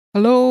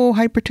Hello,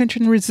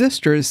 hypertension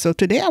resistors. So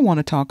today I want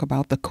to talk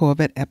about the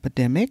COVID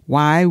epidemic,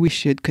 why we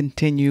should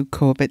continue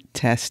COVID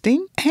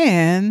testing,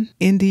 and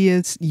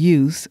India's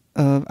use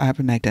of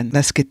ivermectin.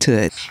 Let's get to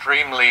it.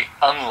 Extremely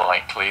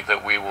unlikely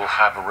that we will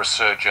have a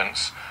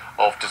resurgence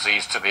of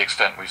disease to the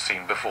extent we've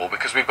seen before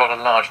because we've got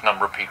a large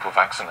number of people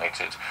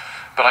vaccinated.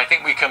 But I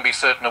think we can be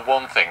certain of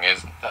one thing,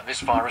 is that this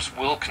virus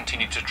will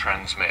continue to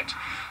transmit,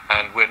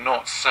 and we're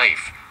not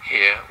safe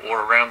here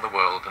or around the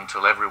world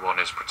until everyone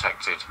is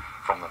protected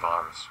from the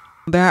virus.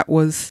 That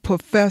was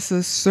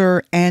Professor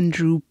Sir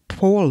Andrew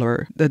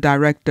Poehler, the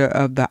director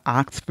of the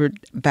Oxford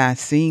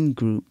Vaccine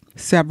Group,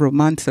 several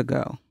months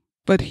ago.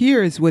 But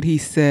here is what he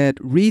said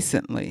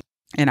recently,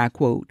 and I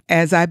quote,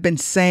 "As I've been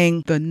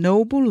saying, the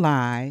noble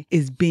lie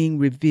is being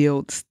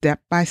revealed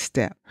step by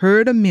step.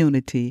 Herd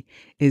immunity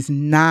is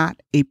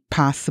not a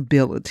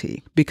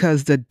possibility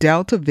because the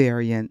Delta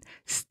variant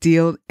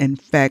still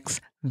infects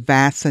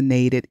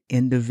vaccinated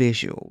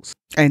individuals."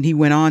 And he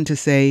went on to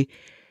say,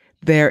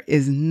 "There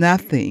is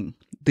nothing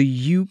the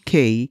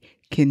UK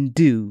can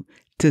do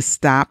to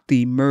stop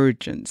the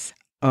emergence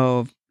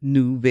of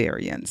new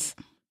variants."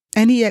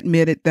 And he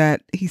admitted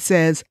that, he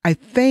says, "I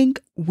think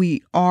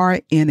we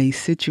are in a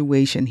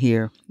situation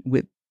here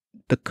with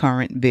the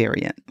current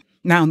variant."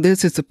 Now,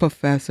 this is a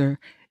professor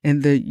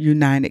in the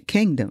United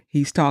Kingdom.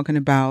 He's talking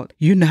about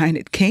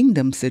United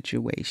Kingdom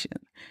situation.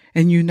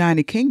 And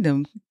United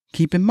Kingdom,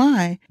 keep in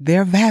mind,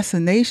 their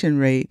vaccination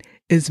rate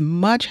is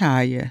much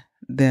higher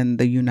than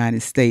the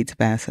United States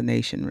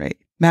vaccination rate.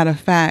 Matter of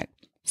fact,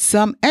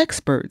 some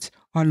experts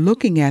are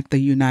looking at the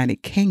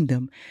United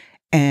Kingdom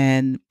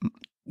and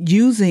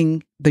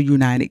using the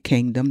United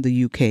Kingdom, the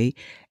UK,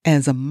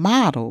 as a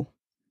model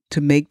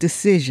to make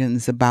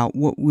decisions about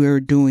what we're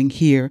doing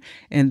here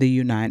in the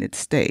United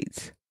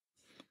States.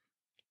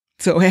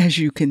 So as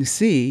you can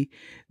see,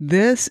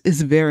 this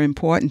is very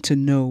important to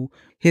know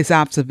his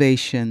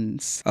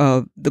observations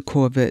of the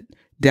COVID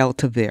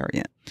Delta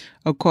variant.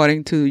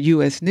 According to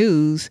U.S.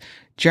 News,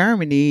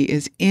 Germany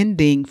is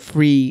ending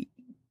free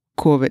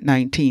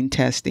COVID-19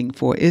 testing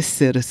for its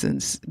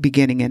citizens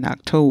beginning in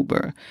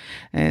October.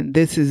 And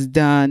this is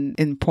done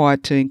in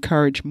part to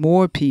encourage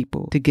more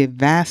people to get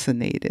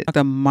vaccinated.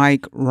 Dr.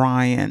 Mike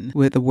Ryan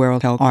with the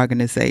World Health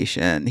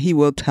Organization, he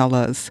will tell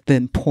us the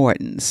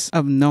importance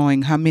of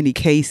knowing how many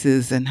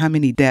cases and how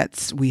many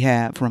deaths we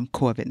have from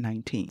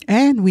COVID-19.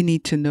 And we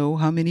need to know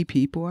how many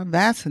people are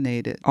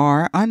vaccinated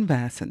or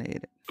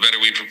unvaccinated. The better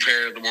we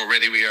prepare, the more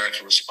ready we are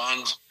to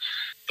respond.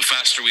 The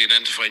faster we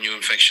identify new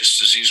infectious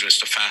disease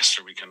risks, the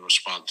faster we can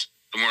respond.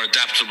 The more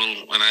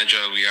adaptable and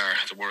agile we are,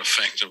 the more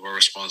effective our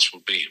response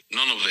will be.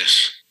 None of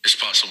this is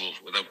possible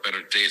without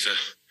better data,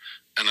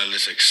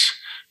 analytics,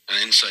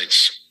 and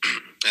insights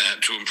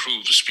to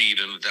improve the speed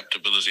and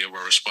adaptability of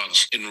our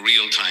response in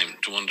real time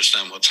to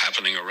understand what's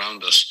happening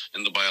around us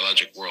in the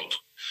biologic world.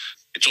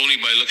 It's only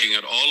by looking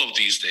at all of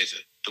these data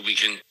that we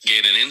can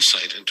gain an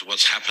insight into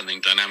what's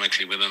happening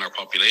dynamically within our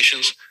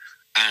populations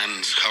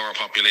and how our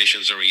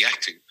populations are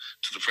reacting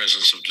to the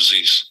presence of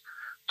disease.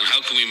 And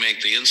how can we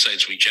make the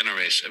insights we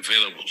generate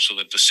available so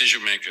that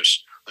decision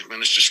makers like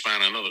Minister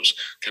Spahn and others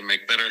can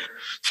make better,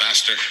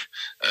 faster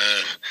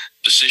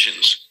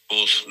decisions,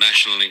 both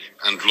nationally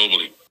and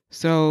globally.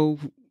 So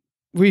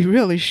we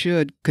really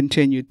should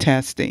continue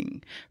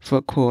testing for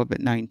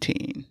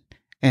COVID-19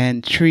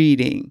 and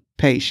treating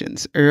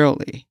patients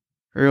early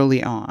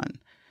on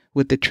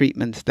with the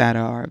treatments that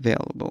are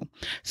available.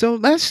 So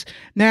let's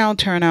now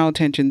turn our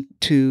attention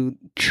to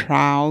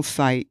trial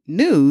site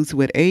news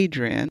with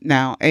Adrian.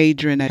 Now,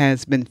 Adrian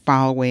has been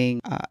following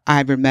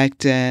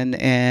ivermectin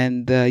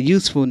and the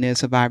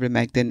usefulness of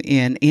ivermectin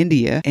in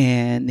India,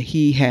 and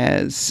he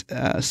has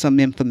some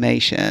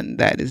information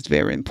that is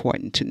very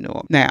important to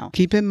know. Now,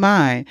 keep in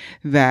mind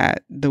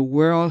that the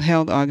World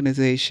Health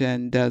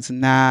Organization does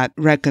not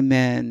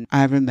recommend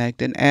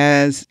ivermectin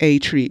as a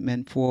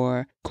treatment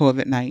for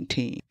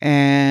COVID-19.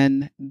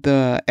 And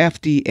the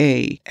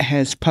FDA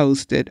has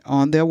posted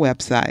on their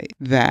website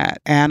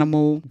that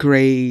animal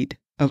grade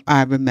of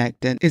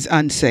ivermectin is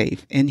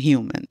unsafe in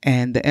human,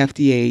 and the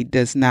FDA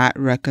does not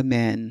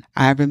recommend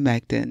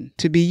ivermectin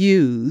to be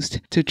used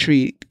to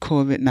treat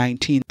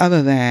COVID-19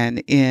 other than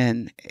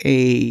in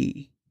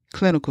a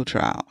clinical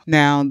trial.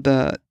 Now,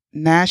 the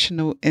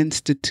National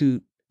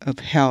Institute of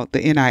Health,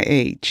 the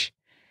NIH,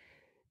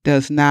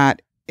 does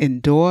not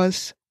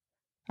endorse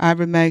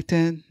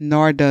ivermectin,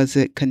 nor does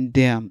it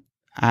condemn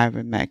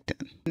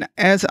ivermectin.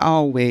 As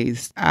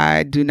always,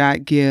 I do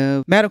not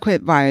give medical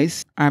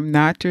advice. I'm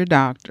not your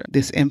doctor.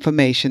 This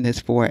information is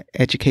for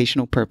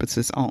educational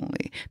purposes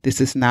only.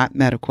 This is not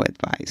medical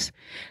advice.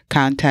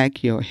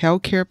 Contact your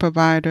healthcare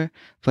provider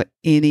for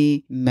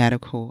any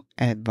medical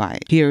advice.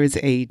 Here is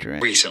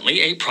Adrian.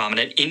 Recently, a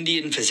prominent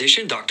Indian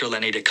physician, Dr.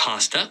 Lenny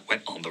DaCosta,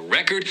 went on the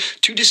record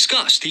to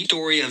discuss the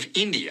story of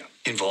India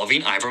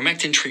involving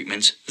ivermectin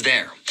treatments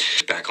there.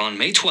 Back on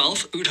May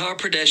 12th, Uttar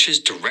Pradesh's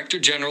Director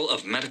General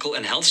of Medical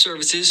and Health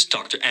Services,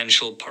 Dr.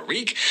 Anshul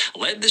Parikh,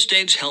 led the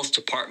state's health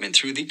department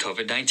through the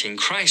COVID-19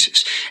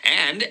 crisis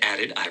and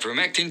added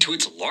ivermectin to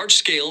its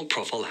large-scale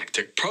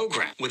prophylactic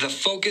program, with a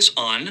focus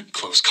on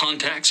close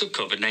contacts of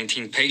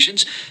COVID-19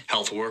 patients,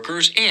 health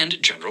workers,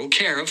 and general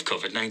care of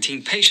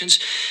COVID-19 patients,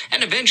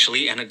 and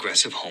eventually an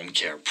aggressive home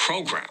care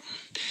program.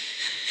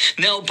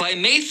 Now, by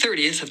May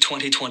 30th of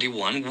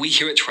 2021, we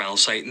here at Trial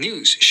Site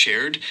News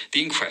shared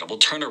the incredible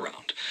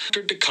turnaround.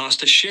 Dr.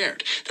 DaCosta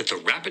shared that the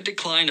rapid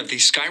decline of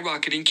these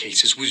skyrocketing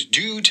cases was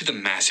due to the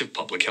massive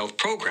public health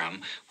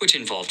program, which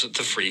involved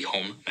the free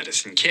home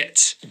medicine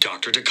kits.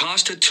 Dr.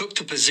 DaCosta took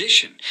the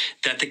position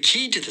that the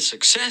key to the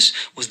success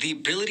was the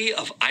ability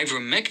of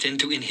ivermectin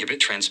to inhibit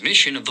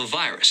transmission of the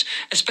virus,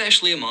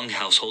 especially among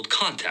household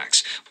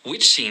contacts,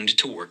 which seemed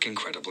to work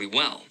incredibly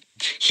well.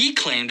 He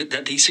claimed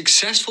that the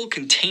successful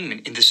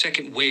containment in the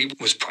second wave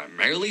was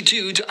primarily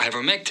due to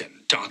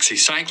ivermectin,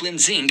 doxycycline,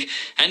 zinc,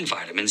 and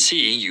vitamin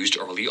C used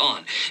early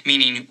on,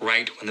 meaning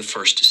right when the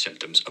first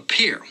symptoms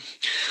appear.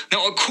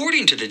 Now,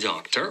 according to the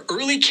doctor,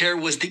 early care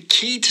was the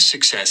key to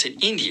success in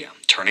India,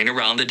 turning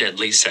around the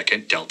deadly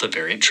second Delta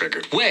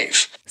variant-triggered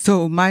wave.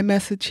 So my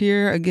message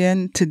here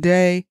again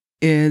today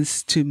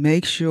is to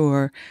make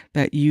sure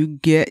that you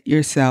get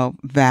yourself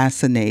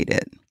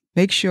vaccinated.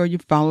 Make sure you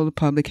follow the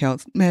public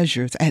health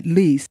measures. At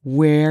least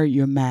wear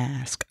your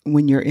mask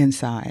when you're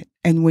inside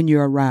and when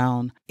you're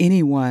around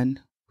anyone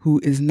who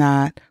is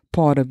not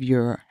part of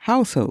your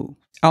household.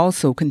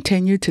 Also,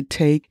 continue to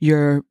take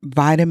your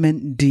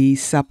vitamin D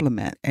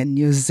supplement and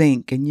your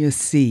zinc and your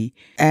C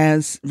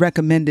as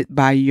recommended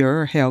by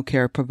your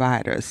healthcare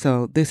provider.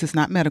 So this is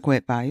not medical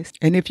advice.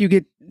 And if you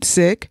get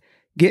sick,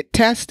 get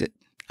tested.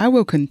 I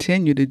will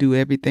continue to do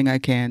everything I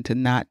can to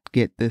not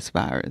get this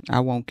virus. I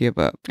won't give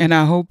up. And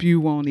I hope you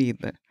won't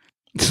either.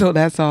 So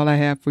that's all I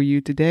have for you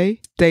today.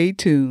 Stay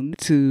tuned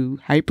to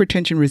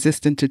Hypertension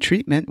Resistant to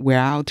Treatment, where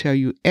I'll tell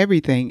you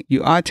everything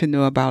you ought to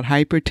know about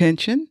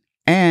hypertension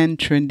and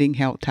trending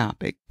health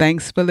topics.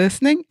 Thanks for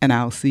listening, and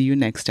I'll see you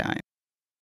next time.